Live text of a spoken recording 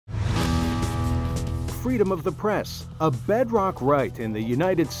freedom of the press, a bedrock right in the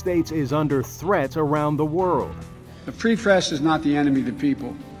United States, is under threat around the world. The free press is not the enemy of the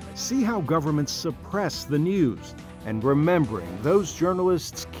people. See how governments suppress the news, and remembering those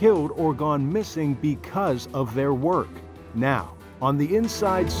journalists killed or gone missing because of their work. Now, on the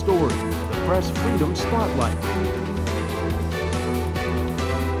Inside Story, the Press Freedom Spotlight.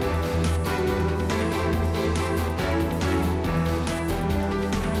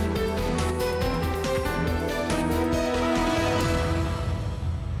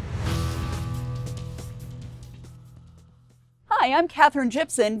 Hi, I'm Katherine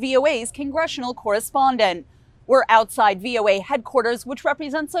Gibson, VOA's congressional correspondent. We're outside VOA headquarters, which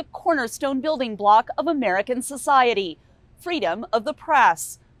represents a cornerstone building block of American society, freedom of the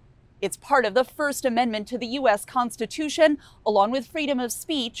press. It's part of the First Amendment to the U.S. Constitution, along with freedom of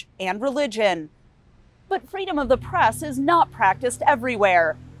speech and religion. But freedom of the press is not practiced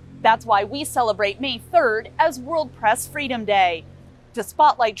everywhere. That's why we celebrate May 3rd as World Press Freedom Day, to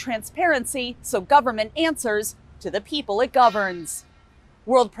spotlight transparency so government answers to the people it governs.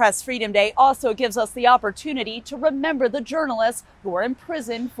 World Press Freedom Day also gives us the opportunity to remember the journalists who are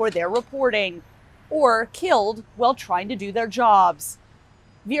imprisoned for their reporting or killed while trying to do their jobs.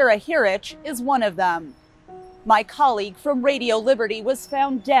 Vera Hirich is one of them. My colleague from Radio Liberty was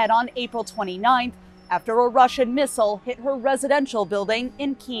found dead on April 29th after a Russian missile hit her residential building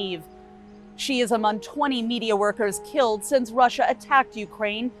in Kyiv. She is among 20 media workers killed since Russia attacked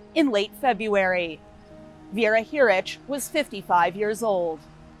Ukraine in late February. Vera Hirich was 55 years old.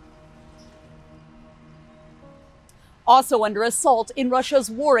 Also under assault in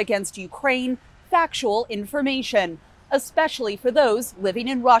Russia's war against Ukraine, factual information, especially for those living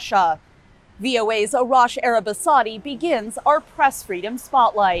in Russia. VOA's Arash Arabasadi begins our Press Freedom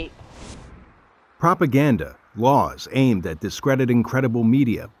Spotlight. Propaganda, laws aimed at discrediting credible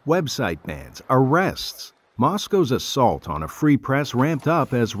media, website bans, arrests. Moscow's assault on a free press ramped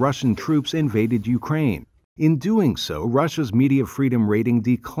up as Russian troops invaded Ukraine. In doing so, Russia's media freedom rating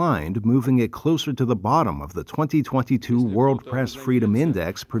declined, moving it closer to the bottom of the 2022 World Press Freedom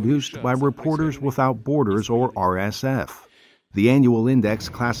Index produced by Reporters Without Borders, or RSF. The annual index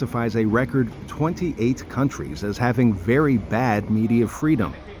classifies a record 28 countries as having very bad media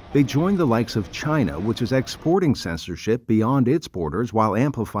freedom. They join the likes of China, which is exporting censorship beyond its borders while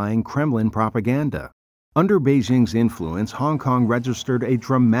amplifying Kremlin propaganda. Under Beijing's influence, Hong Kong registered a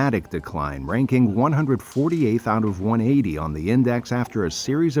dramatic decline, ranking 148th out of 180 on the index after a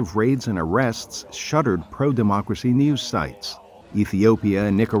series of raids and arrests shuttered pro-democracy news sites. Ethiopia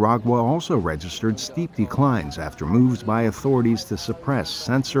and Nicaragua also registered steep declines after moves by authorities to suppress,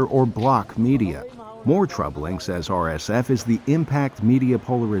 censor, or block media. More troubling, says RSF, is the impact media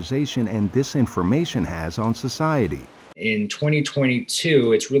polarization and disinformation has on society. In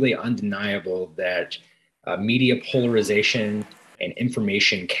 2022, it's really undeniable that media polarization and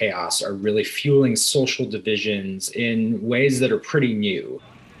information chaos are really fueling social divisions in ways that are pretty new.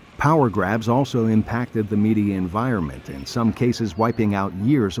 Power grabs also impacted the media environment, in some cases wiping out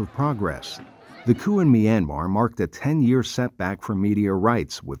years of progress. The coup in Myanmar marked a 10-year setback for media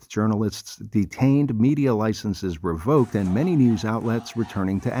rights, with journalists detained, media licenses revoked, and many news outlets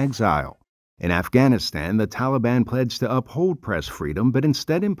returning to exile. In Afghanistan, the Taliban pledged to uphold press freedom, but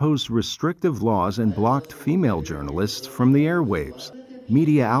instead imposed restrictive laws and blocked female journalists from the airwaves.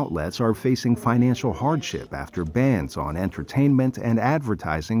 Media outlets are facing financial hardship after bans on entertainment and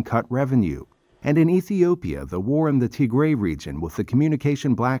advertising cut revenue. And in Ethiopia, the war in the Tigray region with the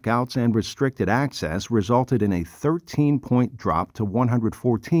communication blackouts and restricted access resulted in a 13-point drop to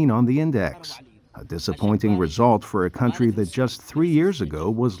 114 on the index. A disappointing result for a country that just 3 years ago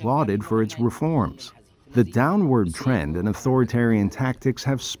was lauded for its reforms. The downward trend in authoritarian tactics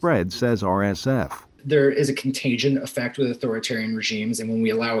have spread, says RSF. There is a contagion effect with authoritarian regimes, and when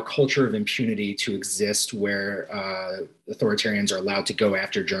we allow a culture of impunity to exist where authoritarians are allowed to go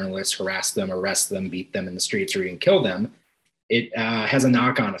after journalists, harass them, arrest them, beat them in the streets, or even kill them, it has a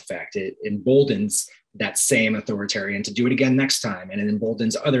knock-on effect. It emboldens that same authoritarian to do it again next time, and it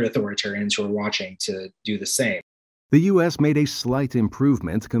emboldens other authoritarians who are watching to do the same. The U.S. made a slight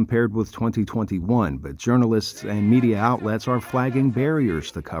improvement compared with 2021, but journalists and media outlets are flagging barriers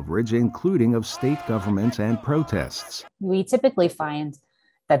to coverage, including of state governments and protests. We typically find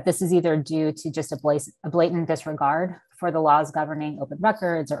that this is either due to just a blatant disregard for the laws governing open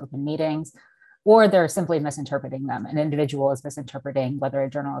records or open meetings, or they're simply misinterpreting them. An individual is misinterpreting whether a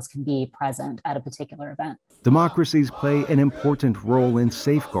journalist can be present at a particular event. Democracies play an important role in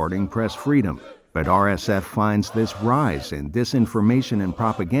safeguarding press freedom, but RSF finds this rise in disinformation and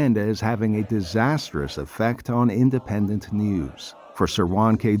propaganda is having a disastrous effect on independent news. For Sir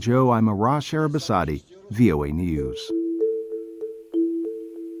Juan K. Joe, I'm Arash Arabasadi, VOA News.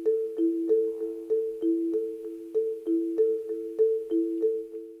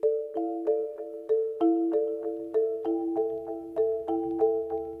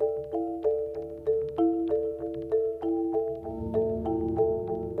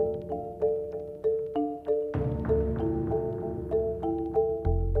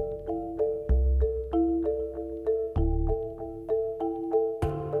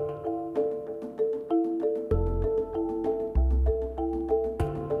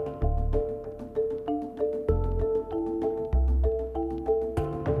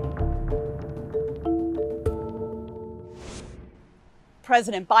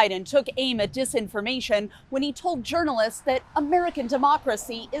 President Biden took aim at disinformation when he told journalists that American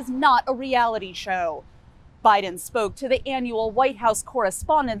democracy is not a reality show. Biden spoke to the annual White House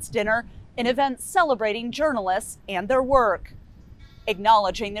Correspondents' Dinner, an event celebrating journalists and their work.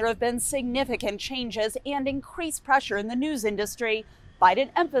 Acknowledging there have been significant changes and increased pressure in the news industry, Biden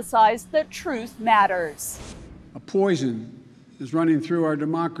emphasized that truth matters. A poison is running through our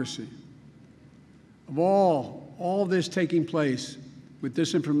democracy. Of all this taking place, with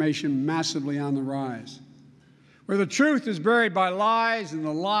disinformation massively on the rise, where the truth is buried by lies and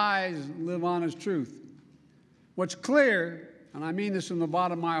the lies live on as truth. What's clear, and I mean this from the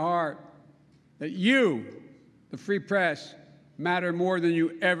bottom of my heart, that you, the free press, matter more than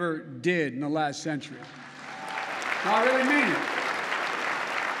you ever did in the last century. No, I really mean it.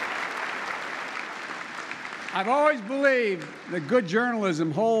 I've always believed that good journalism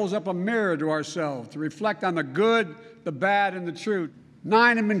holds up a mirror to ourselves to reflect on the good, the bad, and the truth.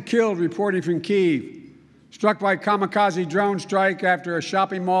 9 have been killed reporting from Kyiv, struck by a kamikaze drone strike after a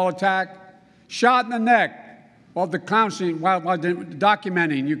shopping mall attack, shot in the neck while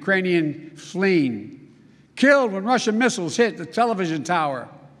documenting Ukrainian fleeing, killed when Russian missiles hit the television tower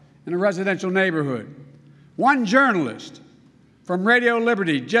in a residential neighborhood. One journalist from Radio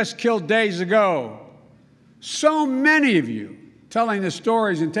Liberty just killed days ago. So many of you telling the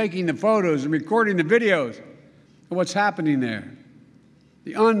stories and taking the photos and recording the videos of what's happening there.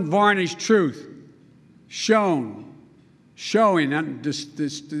 The unvarnished truth showing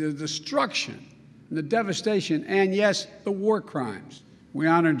the destruction and the devastation and, yes, the war crimes. We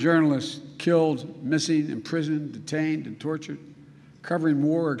honor journalists killed, missing, imprisoned, detained, and tortured, covering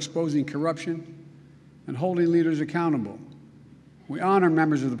war, exposing corruption, and holding leaders accountable. We honor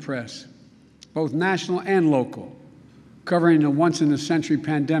members of the press, both national and local, covering a once-in-a-century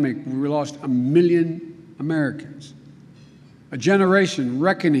pandemic where we lost 1 million Americans. A generation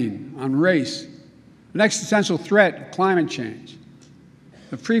reckoning on race, an existential threat of climate change.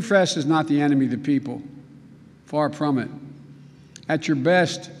 The free press is not the enemy of the people, far from it. At your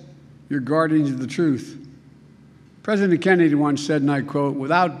best, you're guardians of the truth. President Kennedy once said, and I quote,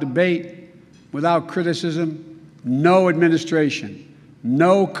 "Without debate, without criticism, no administration,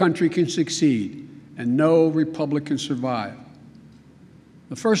 no country can succeed, and no republic can survive."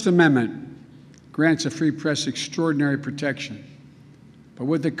 The First Amendment grants a free press extraordinary protection. But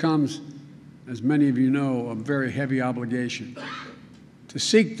with it comes, as many of you know, a very heavy obligation to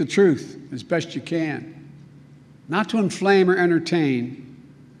seek the truth as best you can, not to inflame or entertain,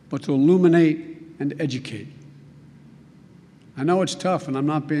 but to illuminate and educate. I know it's tough, and I'm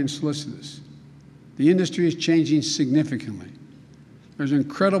not being solicitous. The industry is changing significantly. There's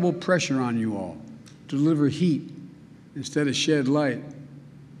incredible pressure on you all to deliver heat instead of shed light,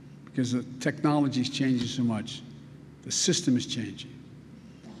 because the technology is changing so much. The system is changing.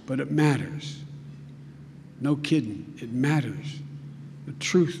 But it matters. No kidding, it matters. The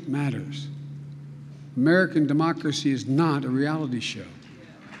truth matters. American democracy is not a reality show.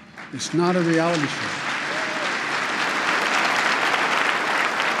 It's not a reality show.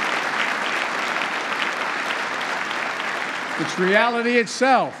 It's reality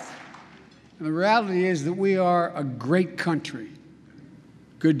itself. And the reality is that we are a great country.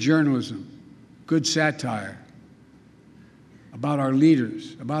 Good journalism, good satire about our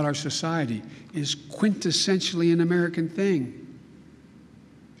leaders, about our society, is quintessentially an American thing.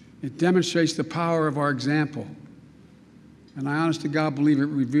 It demonstrates the power of our example. And I honest to God believe it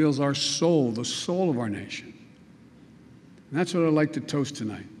reveals our soul, the soul of our nation. And that's what I'd like to toast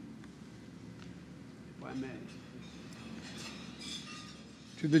tonight. If I may.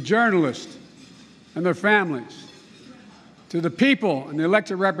 To the journalists and their families, to the people and the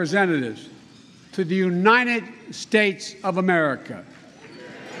elected representatives, to the United States of America.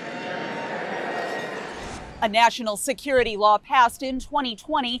 A national security law passed in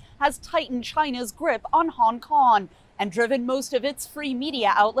 2020 has tightened China's grip on Hong Kong and driven most of its free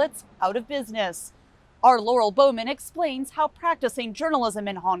media outlets out of business. Our Laurel Bowman explains how practicing journalism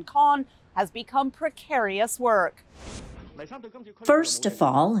in Hong Kong has become precarious work. First to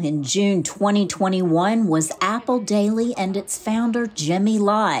fall in June 2021 was Apple Daily and its founder, Jimmy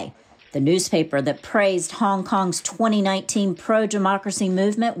Lai. The newspaper that praised Hong Kong's 2019 pro-democracy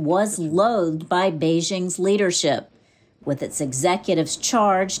movement was loathed by Beijing's leadership. With its executives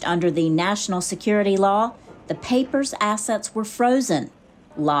charged under the national security law, the paper's assets were frozen.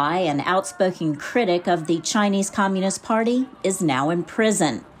 Lai, an outspoken critic of the Chinese Communist Party, is now in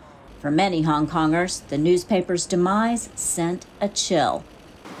prison. For many Hong Kongers, the newspaper's demise sent a chill.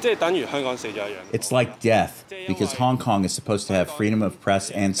 It's like death, because Hong Kong is supposed to have freedom of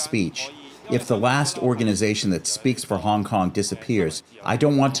press and speech. If the last organization that speaks for Hong Kong disappears, I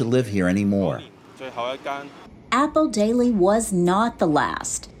don't want to live here anymore. Apple Daily was not the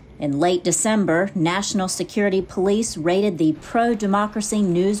last. In late December, National Security Police raided the pro-democracy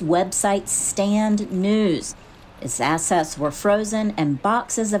news website Stand News. Its assets were frozen and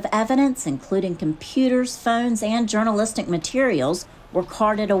boxes of evidence, including computers, phones, and journalistic materials, were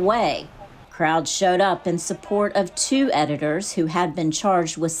carted away. Crowds showed up in support of 2 editors who had been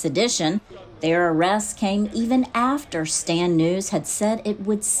charged with sedition. Their arrests came even after Stand News had said it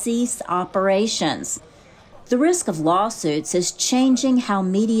would cease operations. The risk of lawsuits is changing how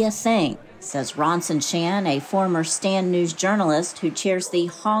media think, says Ronson Chan, a former Stand News journalist who chairs the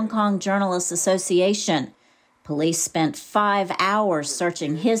Hong Kong Journalists Association. Police spent 5 hours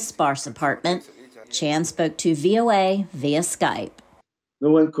searching his sparse apartment. Chan spoke to VOA via Skype.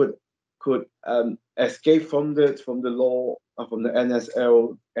 No one could escape from the law, from the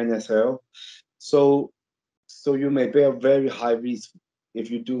NSL. So you may bear very high risk if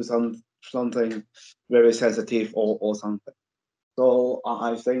you do something very sensitive or something. So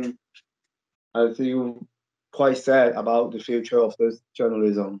I feel quite sad about the future of this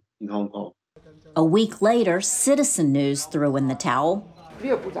journalism in Hong Kong. A week later, Citizen News threw in the towel.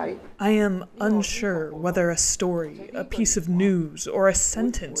 I am unsure whether a story, a piece of news, or a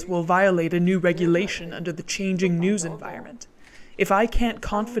sentence will violate a new regulation under the changing news environment. If I can't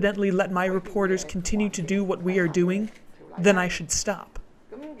confidently let my reporters continue to do what we are doing, then I should stop.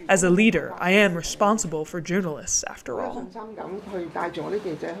 As a leader, I am responsible for journalists, after all.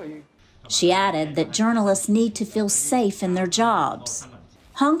 She added that journalists need to feel safe in their jobs.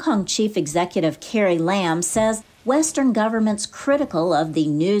 Hong Kong Chief Executive Carrie Lam says Western governments critical of the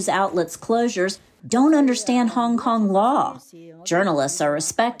news outlets' closures don't understand Hong Kong law. Journalists are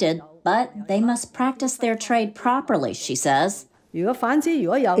respected, but they must practice their trade properly, she says.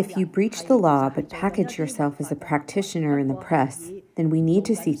 If you breach the law but package yourself as a practitioner in the press, then we need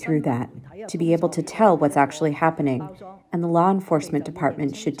to see through that, to be able to tell what's actually happening, and the law enforcement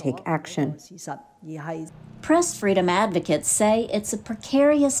department should take action. Press freedom advocates say it's a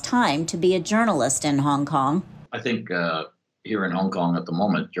precarious time to be a journalist in Hong Kong. I think here in Hong Kong at the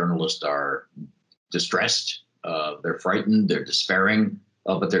moment, journalists are distressed, they're frightened, they're despairing,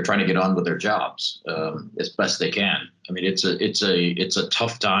 but they're trying to get on with their jobs as best they can. I mean, it's a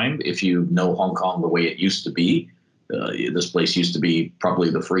tough time if you know Hong Kong the way it used to be. This place used to be probably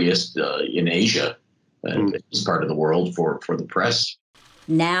the freest in Asia, this part of the world for the press.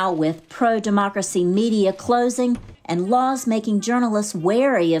 Now, with pro-democracy media closing and laws making journalists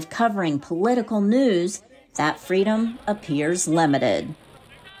wary of covering political news, that freedom appears limited.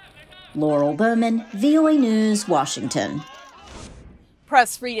 Laurel Bowman, VOA News, Washington.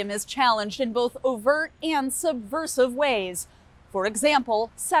 Press freedom is challenged in both overt and subversive ways. For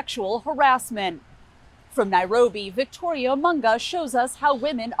example, sexual harassment. From Nairobi, Victoria Munga shows us how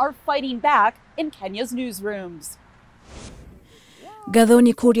women are fighting back in Kenya's newsrooms.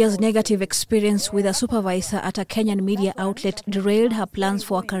 Gathoni Kuria's negative experience with a supervisor at a Kenyan media outlet derailed her plans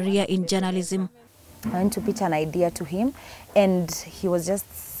for a career in journalism. I went to pitch an idea to him, and he was just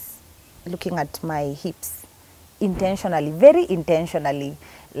looking at my hips intentionally, very intentionally.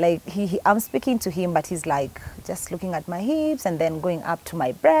 Like I'm speaking to him, but he's like just looking at my hips and then going up to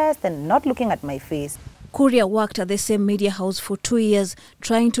my breast and not looking at my face. Kuria worked at the same media house for 2 years,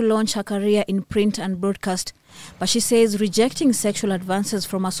 trying to launch her career in print and broadcast. But she says rejecting sexual advances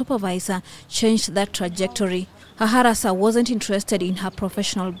from a supervisor changed that trajectory. Her harasser wasn't interested in her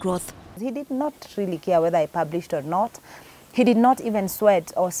professional growth. He did not really care whether I published or not. He did not even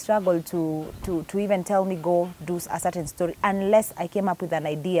sweat or struggle to even tell me go do a certain story unless I came up with an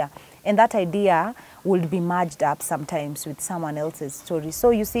idea. And that idea would be merged up sometimes with someone else's story. So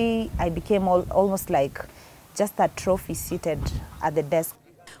you see, I became almost like just a trophy seated at the desk.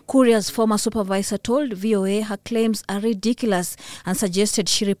 Kuria's former supervisor told VOA her claims are ridiculous and suggested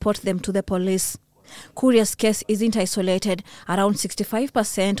she report them to the police. Kuria's case isn't isolated. Around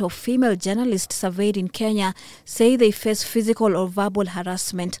 65% of female journalists surveyed in Kenya say they face physical or verbal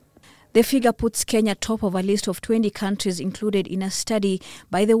harassment. The figure puts Kenya top of a list of 20 countries included in a study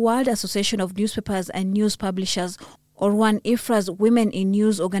by the World Association of Newspapers and News Publishers, or one IFRA's Women in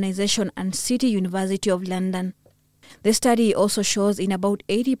News organization and City University of London. The study also shows in about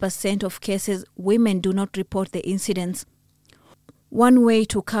 80% of cases, women do not report the incidents. One way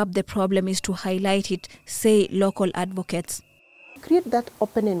to curb the problem is to highlight it, say local advocates. Create that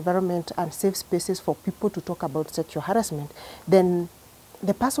open environment and safe spaces for people to talk about sexual harassment. Then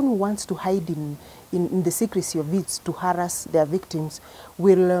the person who wants to hide in the secrecy of it to harass their victims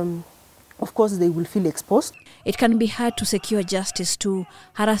will, of course, they will feel exposed. It can be hard to secure justice too.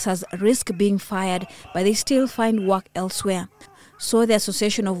 Harassers risk being fired, but they still find work elsewhere. So the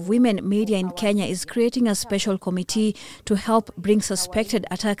Association of Women Media in Kenya is creating a special committee to help bring suspected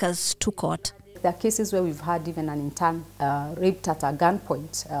attackers to court. There are cases where we've had even an intern raped at a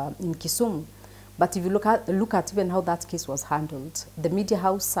gunpoint in Kisumu. But if you look at even how that case was handled, the media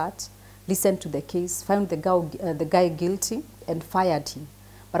house sat, listened to the case, found the guy guilty and fired him.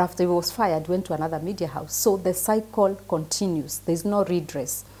 But after he was fired, went to another media house. So the cycle continues. There's no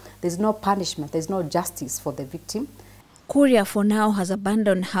redress. There's no punishment. There's no justice for the victim. Kuria for now has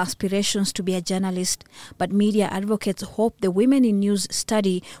abandoned her aspirations to be a journalist, but media advocates hope the Women in News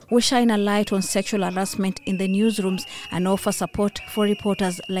study will shine a light on sexual harassment in the newsrooms and offer support for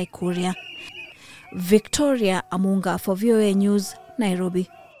reporters like Kuria. Victoria Amunga for VOA News, Nairobi.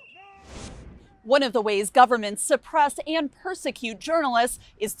 One of the ways governments suppress and persecute journalists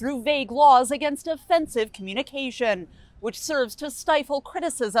is through vague laws against offensive communication, which serves to stifle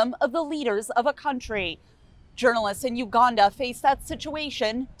criticism of the leaders of a country. Journalists in Uganda face that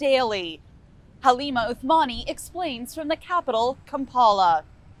situation daily. Halima Uthmani explains from the capital, Kampala.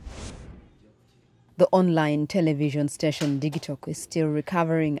 The online television station Digitalk is still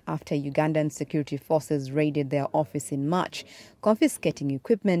recovering after Ugandan security forces raided their office in March, confiscating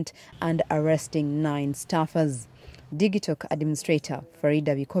equipment and arresting 9 staffers. Digitalk administrator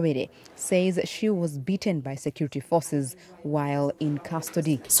Farida Bikobede says she was beaten by security forces while in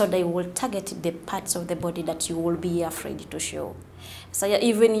custody. So they will target the parts of the body that you will be afraid to show. So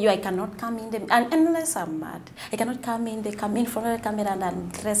even you, I cannot come in them, and unless I'm mad, I cannot come in. They come in front of the camera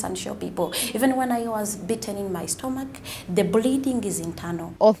and dress and show people. Even when I was beaten in my stomach, the bleeding is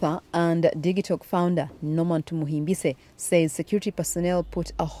internal. Author and Digitalk founder Norman Tumuhimbise says security personnel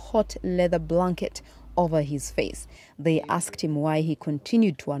put a hot leather blanket over his face. They asked him why he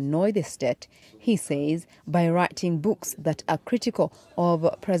continued to annoy the state. He says by writing books that are critical of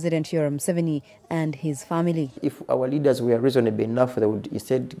President Yoweri Museveni and his family. If our leaders were reasonable enough, they would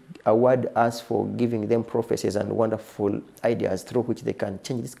instead award us for giving them prophecies and wonderful ideas through which they can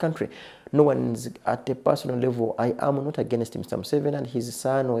change this country. No one's at a personal level. I am not against Mr. Museveni and his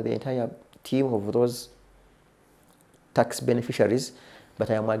son or the entire team of those tax beneficiaries,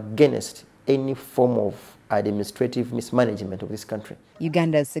 but I am against any form of administrative mismanagement of this country.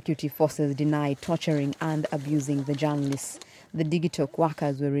 Uganda's security forces deny torturing and abusing the journalists. The Digitalk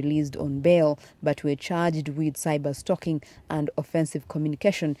workers were released on bail, but were charged with cyber stalking and offensive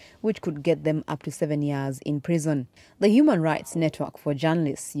communication, which could get them up to 7 years in prison. The Human Rights Network for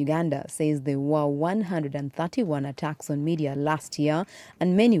Journalists, Uganda, says there were 131 attacks on media last year,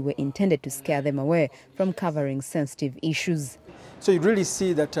 and many were intended to scare them away from covering sensitive issues. So you really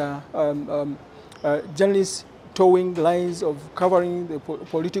see that journalists towing lines of covering the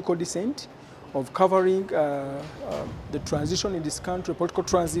political dissent, of covering the transition in this country, political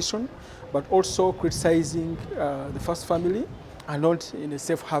transition, but also criticizing the first family and not in a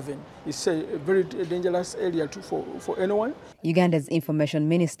safe haven. It's a very dangerous area for anyone. Uganda's information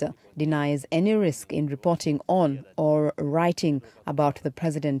minister denies any risk in reporting on or writing about the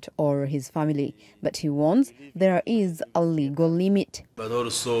president or his family, but he warns there is a legal limit. But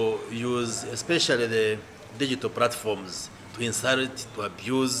also use especially the digital platforms to insult, to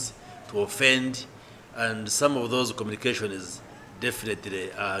abuse, to offend, and some of those communication is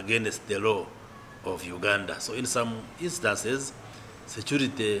definitely against the law of Uganda. So in some instances,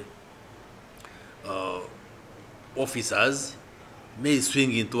 security officers may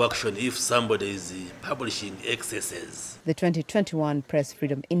swing into action if somebody is publishing excesses. The 2021 Press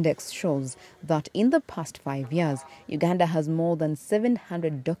Freedom Index shows that in the past 5 years, Uganda has more than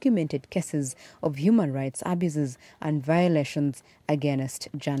 700 documented cases of human rights abuses and violations against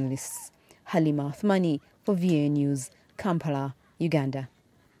journalists. Halima Uthmani for VOA News, Kampala, Uganda.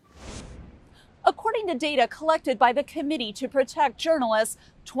 According to data collected by the Committee to Protect Journalists,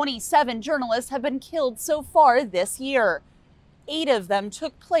 27 journalists have been killed so far this year. 8 of them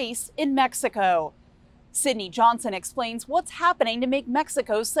took place in Mexico. Sydney Johnson explains what's happening to make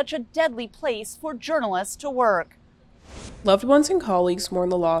Mexico such a deadly place for journalists to work. Loved ones and colleagues mourn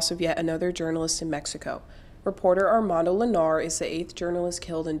the loss of yet another journalist in Mexico. Reporter Armando Lenar is the 8th journalist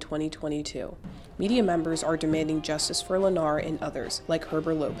killed in 2022. Media members are demanding justice for Lenar and others, like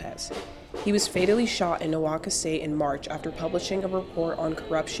Heber Lopez. He was fatally shot in Oaxaca State in March after publishing a report on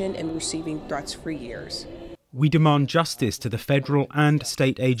corruption and receiving threats for years. We demand justice to the federal and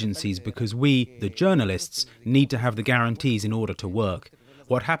state agencies because we, the journalists, need to have the guarantees in order to work.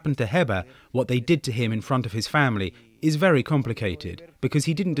 What happened to Heber, what they did to him in front of his family, is very complicated because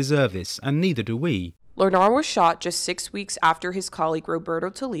he didn't deserve this, and neither do we. Lenar was shot just 6 weeks after his colleague Roberto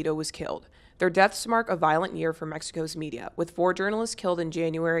Toledo was killed. Their deaths mark a violent year for Mexico's media, with 4 journalists killed in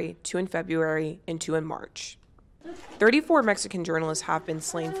January, 2 in February, and 2 in March. 34 Mexican journalists have been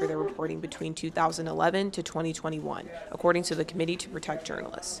slain for their reporting between 2011 to 2021, according to the Committee to Protect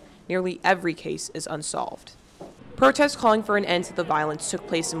Journalists. Nearly every case is unsolved. Protests calling for an end to the violence took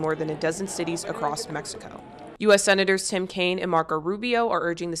place in more than a dozen cities across Mexico. U.S. Senators Tim Kaine and Marco Rubio are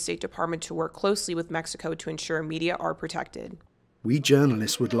urging the State Department to work closely with Mexico to ensure media are protected. We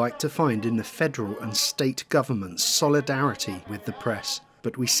journalists would like to find in the federal and state governments solidarity with the press,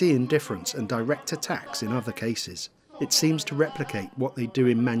 but we see indifference and direct attacks in other cases. It seems to replicate what they do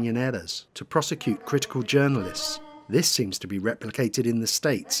in Mañaneras, to prosecute critical journalists. This seems to be replicated in the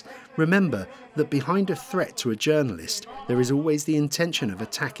States. Remember that behind a threat to a journalist, there is always the intention of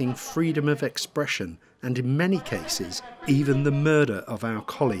attacking freedom of expression, and in many cases, even the murder of our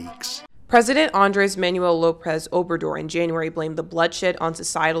colleagues. President Andres Manuel López Obrador in January blamed the bloodshed on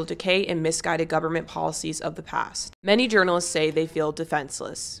societal decay and misguided government policies of the past. Many journalists say they feel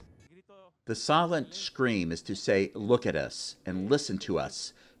defenseless. The silent scream is to say, look at us and listen to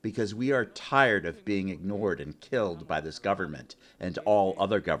us, because we are tired of being ignored and killed by this government and all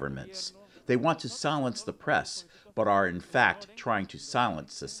other governments. They want to silence the press, but are in fact trying to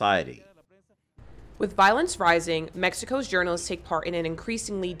silence society. With violence rising, Mexico's journalists take part in an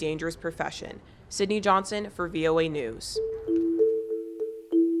increasingly dangerous profession. Sydney Johnson for VOA News.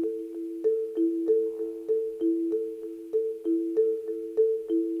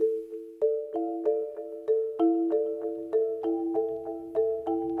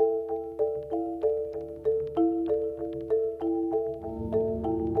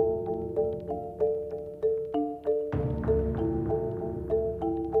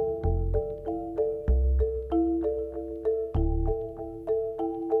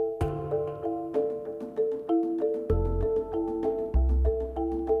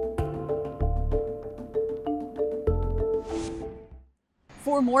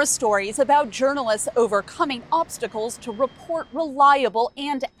 For more stories about journalists overcoming obstacles to report reliable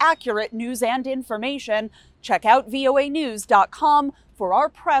and accurate news and information, check out voanews.com for our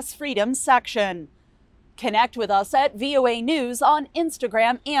press freedom section. Connect with us at VOA News on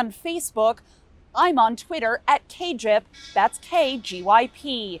Instagram and Facebook. I'm on Twitter at KGYP, that's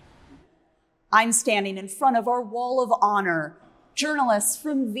KGYP. I'm standing in front of our wall of honor. Journalists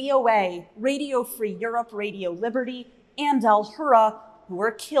from VOA, Radio Free Europe, Radio Liberty, and Al Hurra, who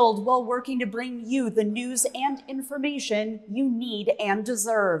were killed while working to bring you the news and information you need and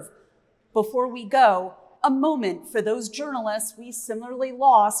deserve. Before we go, a moment for those journalists we similarly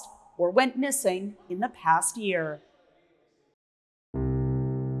lost or went missing in the past year.